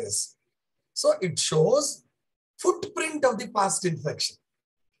COVID virus. So it shows footprint of the past infection.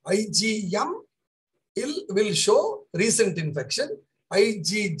 IgM will show recent infection.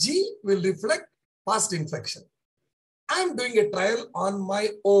 IgG will reflect past infection. I am doing a trial on my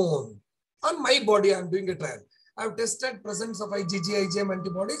own. On my body, I am doing a trial. I have tested presence of IgG, IgM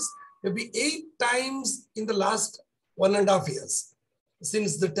antibodies maybe 8 times in the last 1.5 years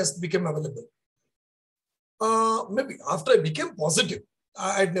since the test became available. Maybe after I became positive.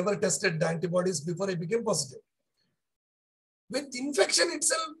 I had never tested the antibodies before I became positive. With infection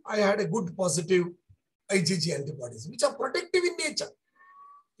itself, I had a good positive IgG antibodies, which are protective in nature.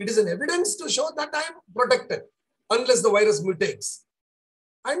 It is an evidence to show that I am protected unless the virus mutates.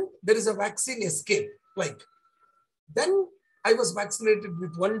 And there is a vaccine escape. Then I was vaccinated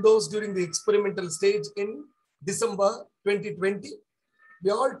with 1 dose during the experimental stage in December 2020.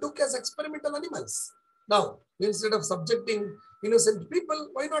 We all took as experimental animals. Now, instead of subjecting innocent people,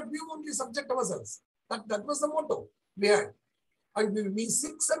 why not we only subject ourselves? That was the motto we had. And we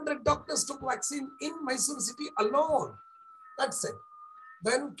 600 doctors took vaccine in Mysore city alone. That's it.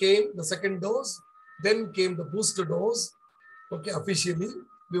 Then came the second dose. Then came the booster dose. Okay, officially,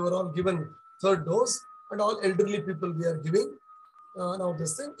 we were all given third dose, and all elderly people we are giving. Now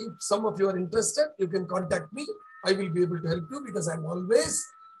this thing, if some of you are interested, you can contact me. I will be able to help you because I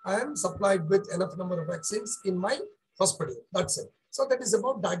am supplied with enough number of vaccines in my hospital. That's it. So that is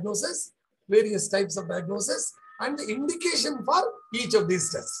about diagnosis, various types of diagnosis, and the indication for each of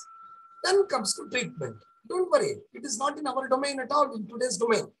these tests. Then comes to treatment. Don't worry, it is not in our domain at all, in today's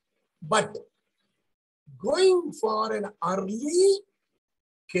domain. But going for an early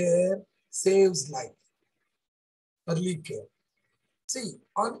care saves life. Early care. See,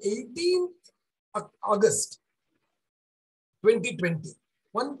 on 18th August 2020,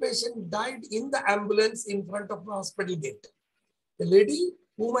 one patient died in the ambulance in front of the hospital gate. A lady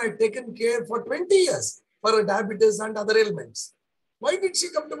whom I had taken care for 20 years for her diabetes and other ailments. Why did she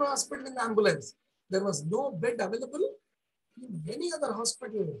come to my hospital in the ambulance? There was no bed available in any other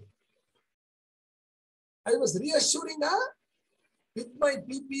hospital. I was reassuring her with my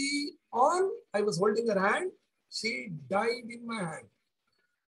PPE on. I was holding her hand. She died in my hand.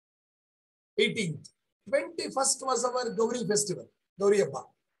 18th. 21st was our Gauri festival, Gauri Abba.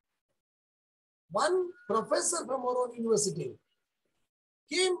 One professor from our own university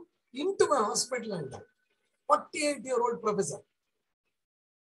came into my hospital and died. 48-year-old professor.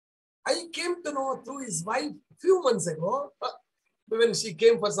 I came to know through his wife a few months ago, when she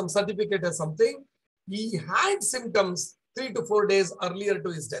came for some certificate or something, he had symptoms 3 to 4 days earlier to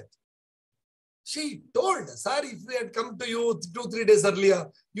his death. She told, sir, if we had come to you 2-3 days earlier,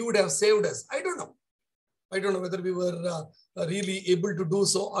 you would have saved us. I don't know. I don't know whether we were really able to do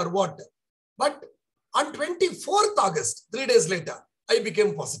so or what. But on 24th August, 3 days later, I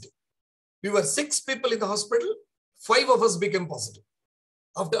became positive. We were 6 people in the hospital. 5 of us became positive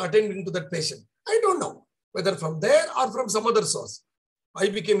after attending to that patient. I don't know whether from there or from some other source. I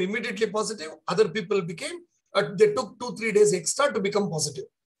became immediately positive. Other people became, they took 2-3 days extra to become positive.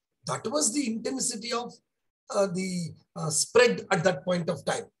 That was the intensity of the spread at that point of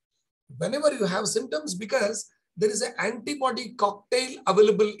time. Whenever you have symptoms, because there is an antibody cocktail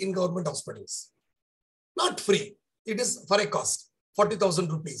available in government hospitals. Not free. It is for a cost,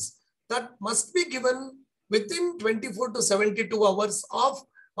 40,000 rupees. That must be given within 24 to 72 hours of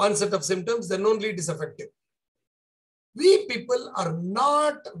onset of symptoms, then only it is effective. We people are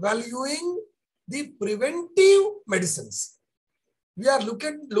not valuing the preventive medicines. We are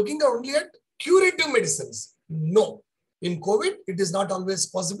looking only at curative medicines. No. In COVID, it is not always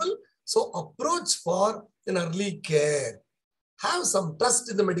possible. So approach for an early care. Have some trust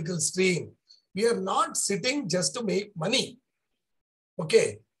in the medical stream. We are not sitting just to make money.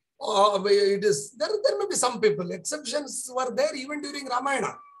 Okay. It is there may be some people. Exceptions were there even during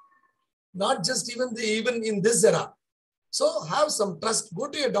Ramayana. Not just even in this era. So have some trust. Go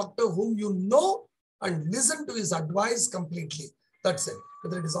to a doctor whom you know and listen to his advice completely. That's it.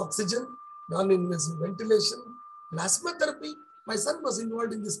 Whether it is oxygen, non-invasive ventilation, plasma therapy. My son was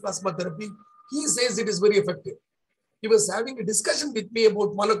involved in this plasma therapy. He says it is very effective. He was having a discussion with me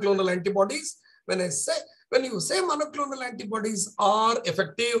about monoclonal antibodies. When you say monoclonal antibodies are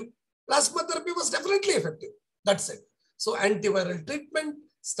effective, plasma therapy was definitely effective. That's it. So antiviral treatment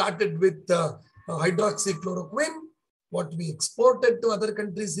started with hydroxychloroquine, what we exported to other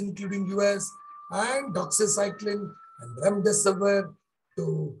countries, including US, and doxycycline and remdesivir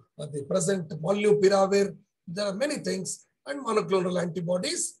to the present molnupiravir. There are many things. And monoclonal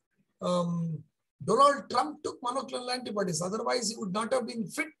antibodies. Donald Trump took monoclonal antibodies. Otherwise, he would not have been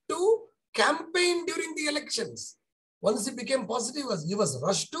fit to campaign during the elections. Once he became positive, he was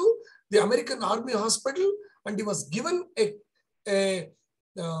rushed to the American Army Hospital and he was given a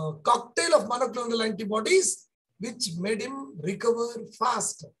cocktail of monoclonal antibodies, which made him recover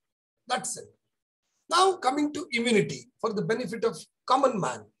fast. That's it. Now coming to immunity for the benefit of common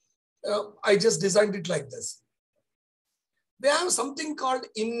man. I just designed it like this. We have something called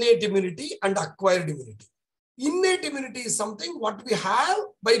innate immunity and acquired immunity. Innate immunity is something what we have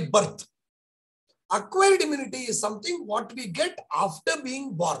by birth. Acquired immunity is something what we get after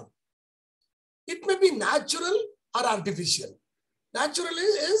being born. It may be natural or artificial. Natural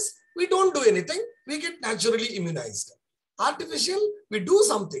is we don't do anything, we get naturally immunized. Artificial, we do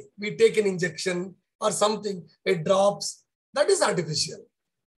something. We take an injection or something, it drops. That is artificial.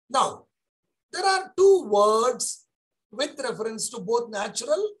 Now, there are 2 words with reference to both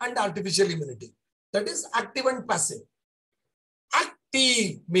natural and artificial immunity. That is active and passive.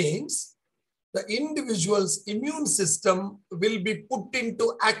 Active means the individual's immune system will be put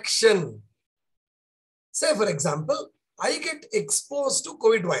into action. Say, for example, I get exposed to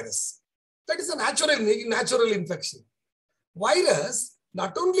COVID virus. That is a natural infection. Virus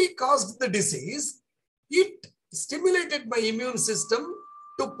not only caused the disease, it stimulated my immune system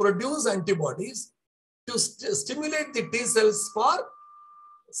to produce antibodies, to stimulate the T cells for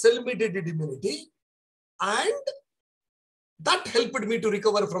cell-mediated immunity, and that helped me to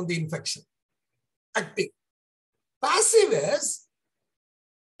recover from the infection. Active. Passive is,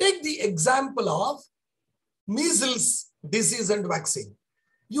 take the example of measles disease and vaccine.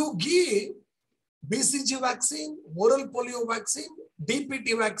 You give BCG vaccine, oral polio vaccine,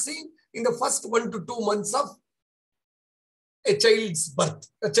 DPT vaccine in the first 1 to 2 months of a child's birth,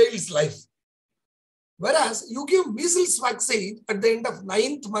 a child's life. Whereas you give measles vaccine at the end of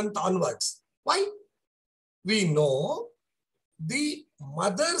 9th month onwards. Why? We know the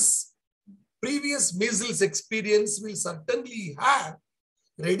mother's previous measles experience will certainly have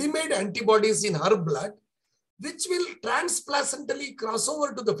ready-made antibodies in her blood, which will transplacentally cross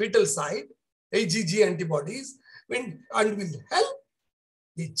over to the fetal side, IgG antibodies, and will help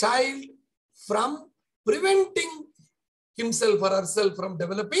the child from preventing himself or herself from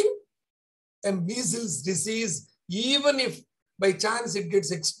developing a measles disease, even if by chance it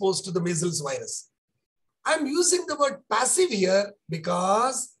gets exposed to the measles virus. I'm using the word passive here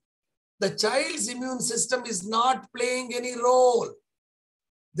because the child's immune system is not playing any role.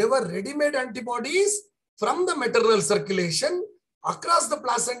 There were ready-made antibodies from the maternal circulation across the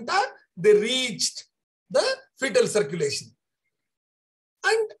placenta, they reached the fetal circulation.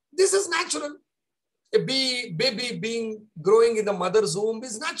 And this is natural. A baby being growing in the mother's womb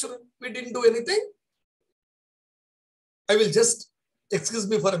is natural. We didn't do anything. I will just, excuse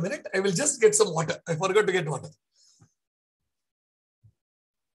me for a minute, I will just get some water. I forgot to get water.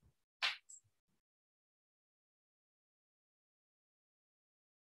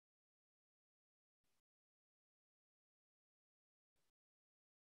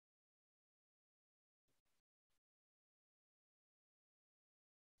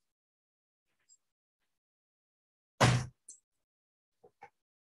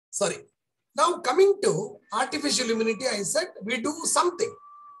 Sorry. Now coming to artificial immunity, I said we do something.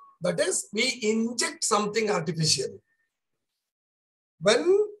 That is, we inject something artificially. When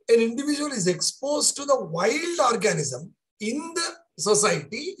an individual is exposed to the wild organism in the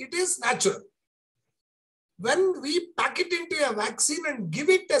society, it is natural. When we pack it into a vaccine and give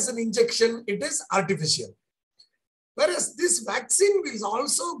it as an injection, it is artificial. Whereas this vaccine will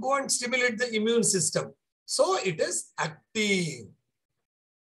also go and stimulate the immune system. So it is active.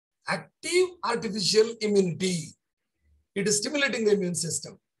 Active artificial immunity. It is stimulating the immune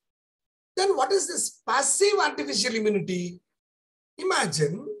system. Then what is this passive artificial immunity?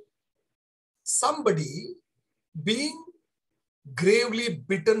 Imagine somebody being gravely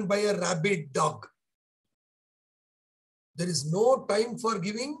bitten by a rabid dog. There is no time for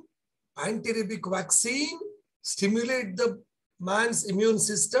giving anti-rabic vaccine, stimulate the man's immune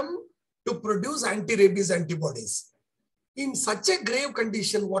system to produce anti-rabies antibodies. In such a grave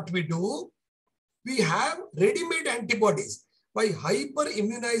condition, what we do, we have ready-made antibodies. By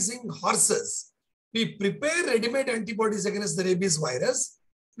hyper-immunizing horses, we prepare ready-made antibodies against the rabies virus.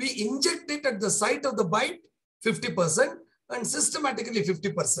 We inject it at the site of the bite, 50%, and systematically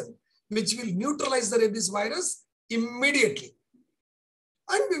 50%, which will neutralize the rabies virus immediately.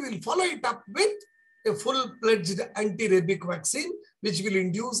 And we will follow it up with a full-fledged anti-rabic vaccine, which will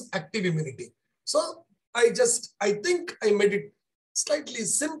induce active immunity. So, I think I made it slightly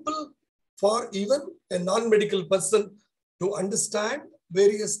simple for even a non-medical person to understand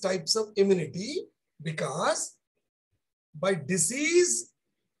various types of immunity, because by disease,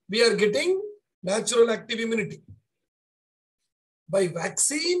 we are getting natural active immunity. By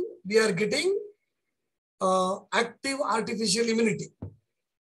vaccine, we are getting active artificial immunity.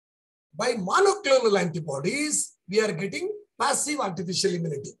 By monoclonal antibodies, we are getting passive artificial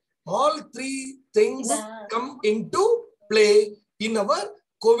immunity. All three things come into play in our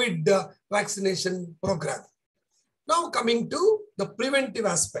COVID vaccination program. Now coming to the preventive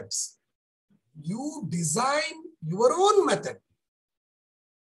aspects. You design your own method.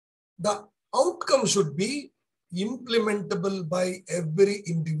 The outcome should be implementable by every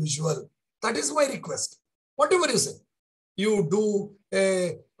individual. That is my request. Whatever you say, you do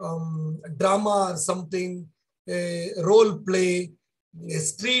a drama or something, a role play, a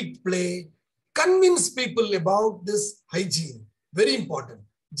street play, convince people about this hygiene. Very important.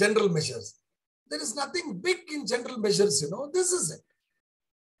 General measures. There is nothing big in general measures, you know. This is it.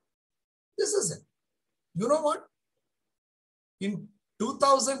 This is it. You know what? In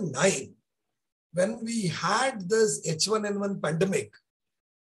 2009, when we had this H1N1 pandemic,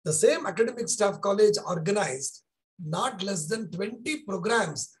 the same academic staff college organized not less than 20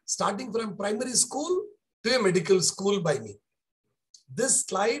 programs, starting from primary school to a medical school by me. This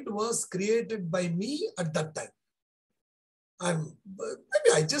slide was created by me at that time. Maybe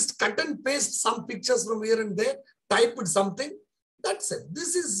I just cut and paste some pictures from here and there, typed something. That's it.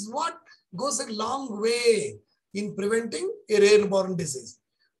 This is what goes a long way in preventing a rare-born disease.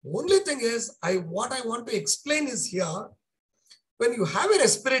 Only thing is, what I want to explain is here, when you have a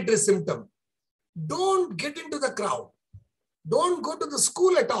respiratory symptom, don't get into the crowd. Don't go to the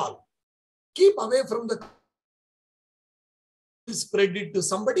school at all. Keep away from the crowd. Spread it to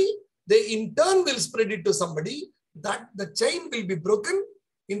somebody. They in turn will spread it to somebody. That the chain will be broken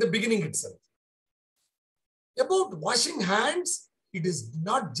in the beginning itself. About washing hands, it is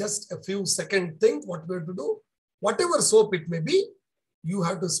not just a few second thing what we have to do. Whatever soap it may be, you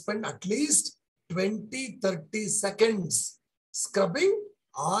have to spend at least 20-30 seconds scrubbing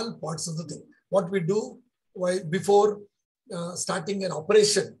all parts of the thing. What we do before starting an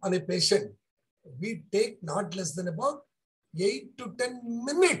operation on a patient, we take not less than about 8 to 10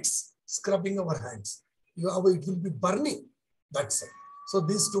 minutes scrubbing our hands. It will be burning. That's it. So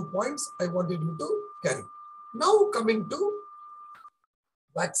these 2 points I wanted you to carry. Now coming to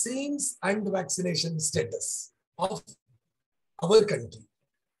vaccines and vaccination status of our country.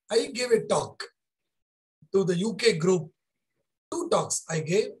 I gave a talk to the UK group. 2 talks I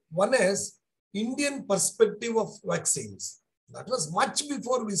gave. One is Indian perspective of vaccines. That was much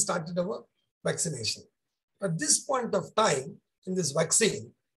before we started our vaccination. At this point of time in this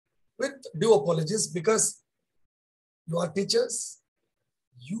vaccine, with due apologies, because you are teachers,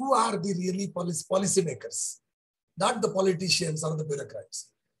 you are the really policy makers, not the politicians or the bureaucrats.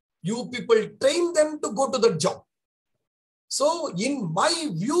 You people train them to go to the job. So in my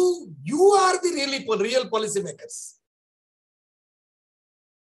view, you are the real policy makers.